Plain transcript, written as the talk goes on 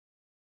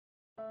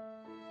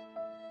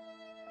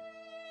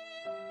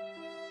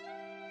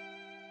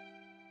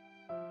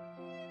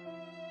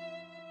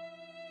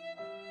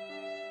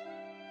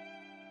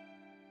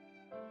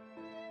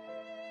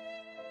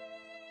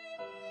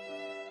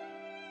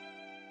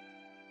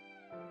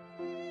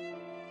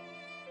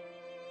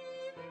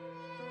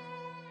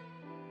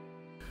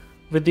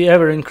with the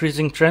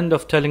ever-increasing trend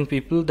of telling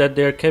people that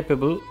they are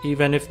capable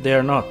even if they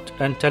are not,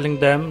 and telling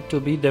them to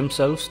be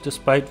themselves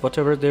despite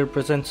whatever their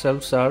present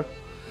selves are,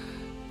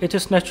 it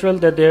is natural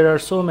that there are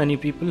so many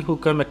people who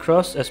come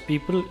across as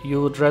people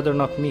you would rather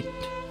not meet.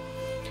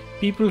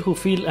 People who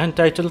feel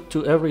entitled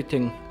to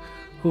everything,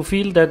 who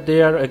feel that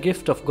they are a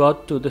gift of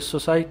God to this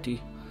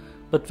society,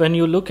 but when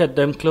you look at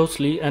them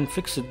closely and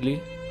fixedly,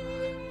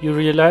 you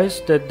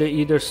realize that they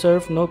either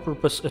serve no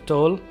purpose at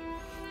all,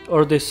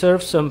 or they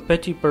serve some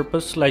petty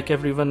purpose like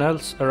everyone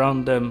else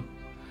around them.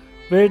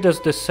 Where does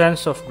this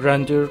sense of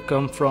grandeur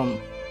come from,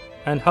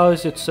 and how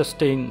is it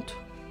sustained?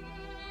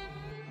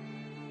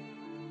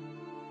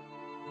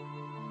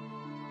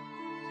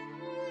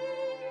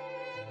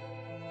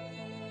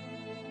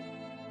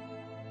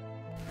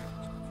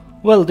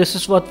 Well, this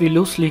is what we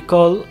loosely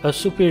call a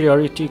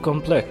superiority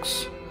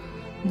complex.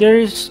 There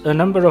is a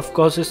number of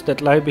causes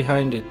that lie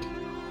behind it.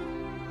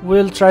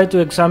 We'll try to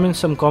examine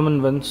some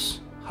common ones.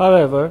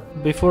 However,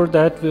 before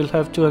that we'll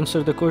have to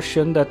answer the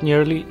question that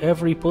nearly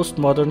every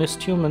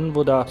postmodernist human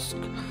would ask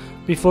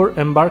before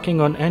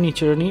embarking on any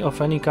journey of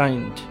any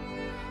kind.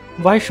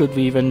 Why should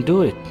we even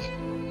do it?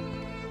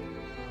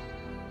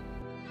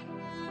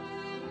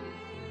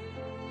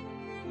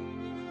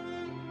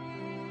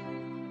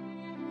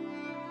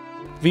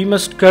 We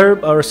must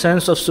curb our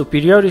sense of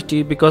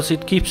superiority because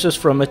it keeps us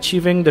from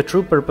achieving the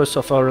true purpose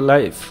of our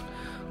life.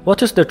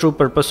 What is the true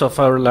purpose of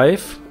our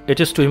life? It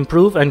is to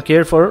improve and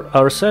care for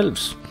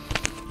ourselves.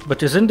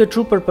 But isn't the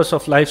true purpose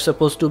of life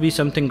supposed to be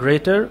something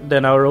greater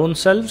than our own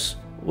selves?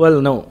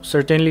 Well, no,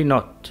 certainly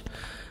not.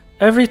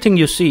 Everything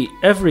you see,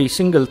 every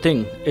single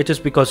thing, it is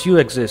because you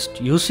exist.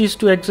 You cease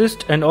to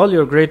exist, and all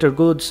your greater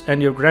goods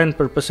and your grand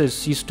purposes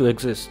cease to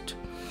exist.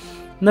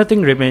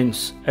 Nothing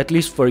remains, at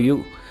least for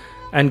you.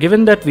 And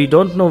given that we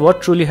don't know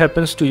what truly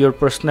happens to your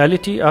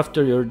personality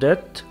after your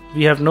death,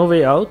 we have no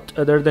way out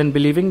other than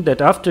believing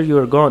that after you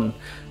are gone,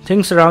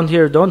 things around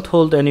here don't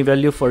hold any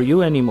value for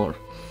you anymore.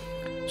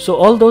 So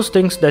all those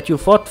things that you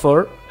fought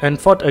for and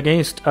fought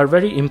against are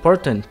very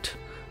important,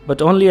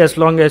 but only as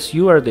long as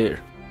you are there.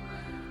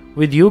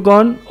 With you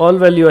gone, all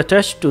value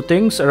attached to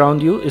things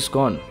around you is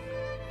gone.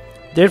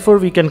 Therefore,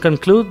 we can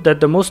conclude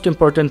that the most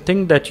important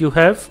thing that you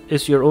have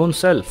is your own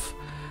self.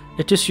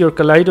 It is your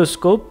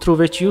kaleidoscope through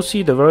which you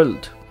see the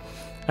world,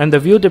 and the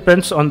view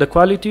depends on the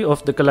quality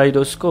of the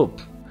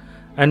kaleidoscope.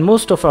 And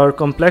most of our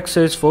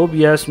complexes,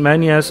 phobias,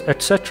 manias,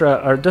 etc.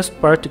 are dust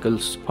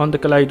particles on the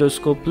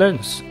kaleidoscope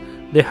lens.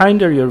 They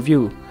hinder your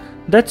view.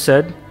 That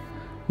said,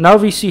 now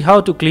we see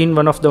how to clean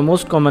one of the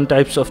most common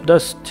types of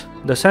dust,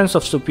 the sense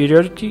of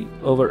superiority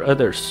over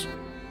others.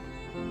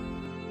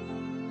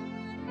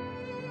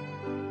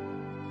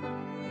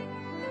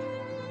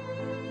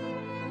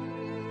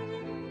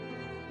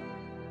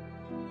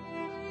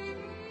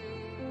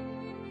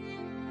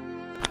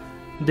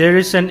 There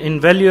is an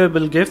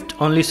invaluable gift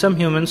only some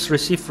humans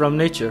receive from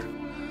nature.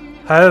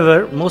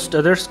 However, most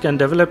others can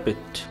develop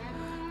it.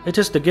 It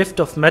is the gift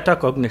of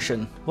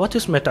metacognition. What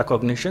is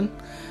metacognition?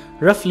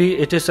 Roughly,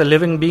 it is a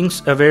living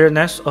being's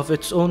awareness of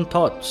its own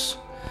thoughts.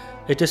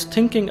 It is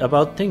thinking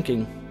about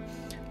thinking.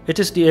 It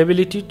is the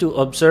ability to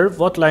observe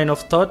what line of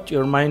thought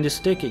your mind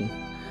is taking.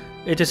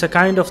 It is a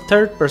kind of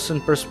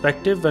third-person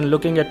perspective when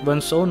looking at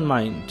one's own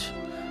mind.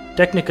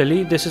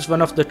 Technically, this is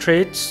one of the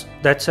traits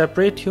that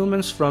separate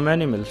humans from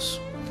animals.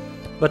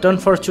 But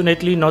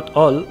unfortunately, not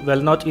all, well,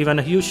 not even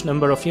a huge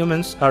number of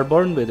humans are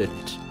born with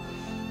it.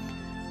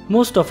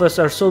 Most of us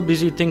are so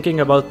busy thinking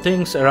about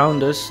things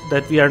around us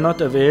that we are not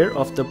aware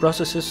of the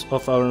processes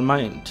of our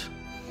mind.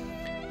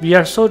 We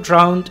are so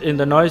drowned in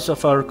the noise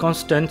of our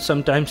constant,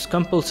 sometimes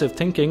compulsive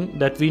thinking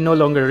that we no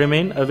longer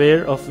remain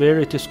aware of where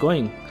it is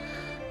going.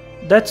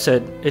 That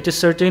said, it is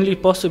certainly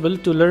possible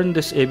to learn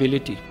this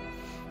ability.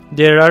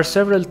 There are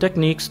several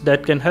techniques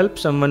that can help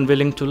someone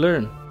willing to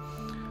learn.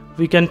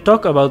 We can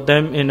talk about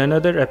them in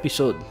another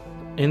episode.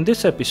 In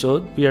this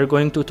episode, we are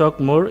going to talk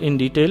more in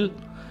detail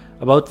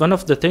about one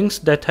of the things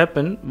that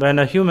happen when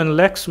a human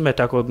lacks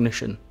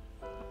metacognition.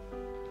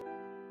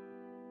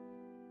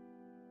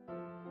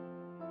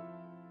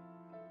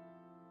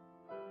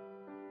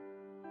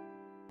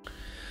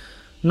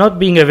 Not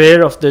being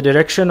aware of the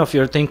direction of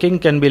your thinking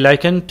can be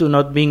likened to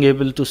not being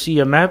able to see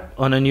a map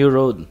on a new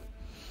road.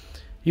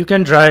 You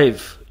can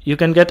drive, you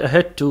can get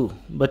ahead too,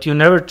 but you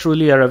never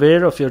truly are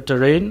aware of your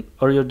terrain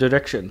or your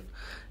direction.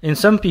 In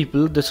some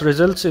people, this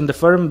results in the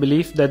firm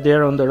belief that they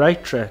are on the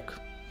right track.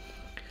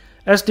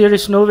 As there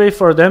is no way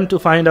for them to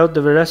find out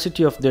the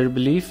veracity of their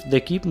belief,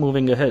 they keep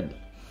moving ahead.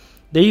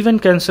 They even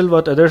cancel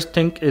what others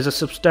think is a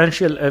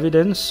substantial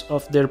evidence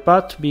of their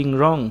path being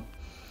wrong.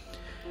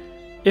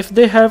 If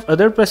they have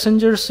other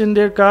passengers in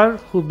their car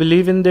who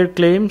believe in their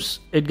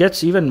claims, it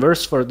gets even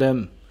worse for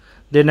them.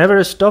 They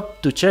never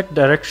stop to check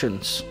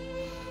directions.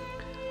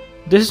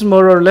 This is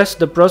more or less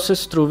the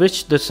process through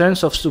which the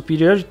sense of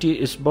superiority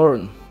is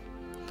born.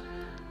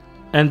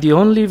 And the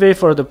only way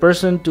for the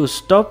person to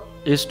stop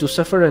is to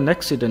suffer an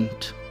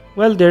accident.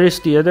 Well, there is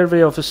the other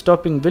way of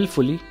stopping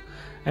willfully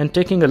and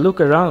taking a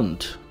look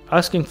around,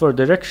 asking for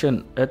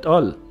direction at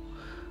all.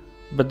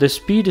 But the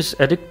speed is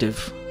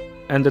addictive,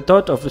 and the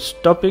thought of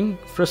stopping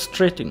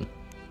frustrating.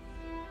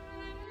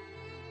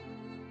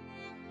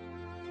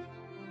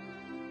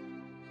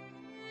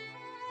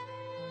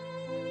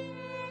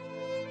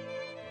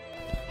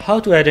 How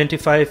to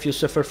identify if you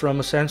suffer from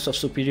a sense of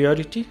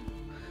superiority?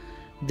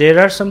 There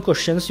are some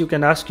questions you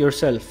can ask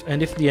yourself,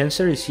 and if the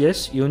answer is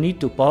yes, you need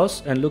to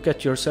pause and look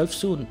at yourself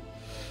soon.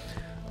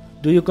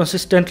 Do you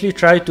consistently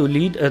try to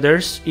lead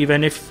others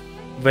even if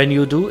when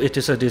you do it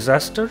is a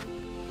disaster?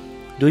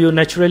 Do you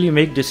naturally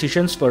make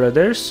decisions for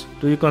others?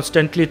 Do you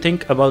constantly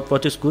think about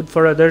what is good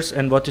for others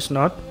and what is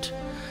not?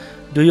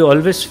 Do you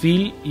always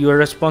feel you are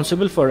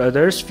responsible for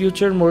others'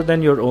 future more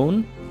than your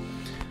own?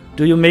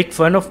 Do you make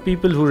fun of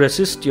people who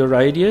resist your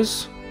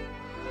ideas?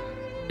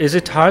 Is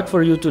it hard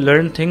for you to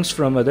learn things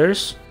from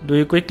others? Do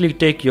you quickly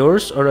take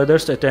yours or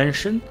others'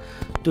 attention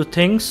to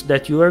things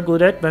that you are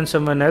good at when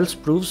someone else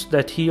proves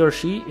that he or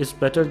she is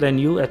better than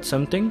you at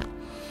something?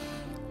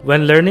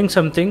 When learning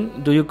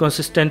something, do you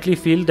consistently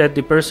feel that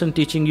the person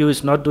teaching you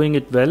is not doing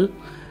it well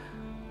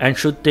and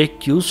should take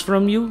cues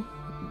from you?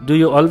 Do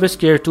you always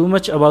care too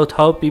much about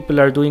how people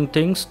are doing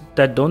things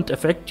that don't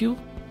affect you?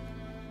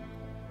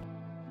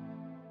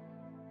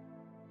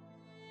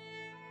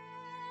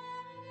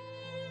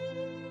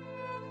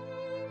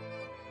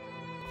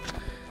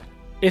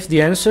 If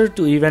the answer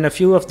to even a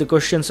few of the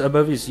questions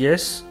above is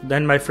yes,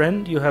 then my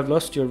friend, you have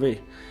lost your way.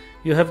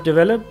 You have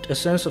developed a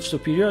sense of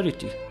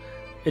superiority.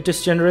 It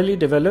is generally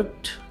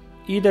developed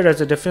either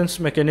as a defense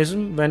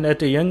mechanism when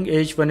at a young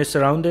age one is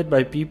surrounded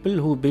by people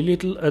who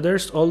belittle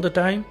others all the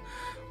time,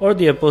 or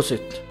the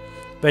opposite,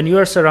 when you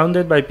are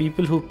surrounded by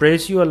people who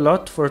praise you a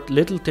lot for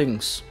little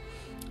things.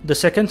 The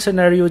second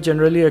scenario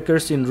generally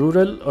occurs in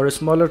rural or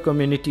smaller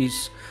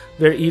communities,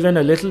 where even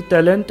a little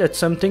talent at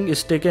something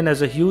is taken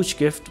as a huge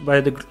gift by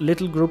the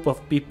little group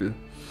of people.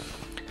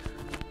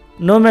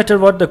 No matter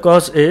what the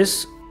cause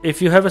is, if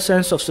you have a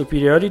sense of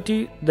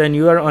superiority, then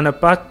you are on a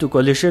path to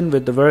collision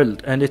with the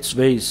world and its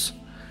ways.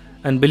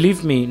 And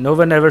believe me, no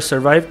one ever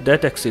survived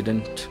that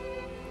accident.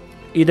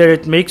 Either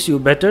it makes you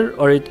better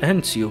or it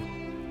ends you.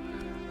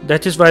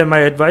 That is why my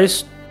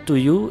advice to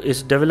you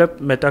is develop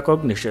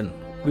metacognition.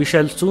 We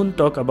shall soon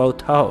talk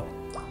about how.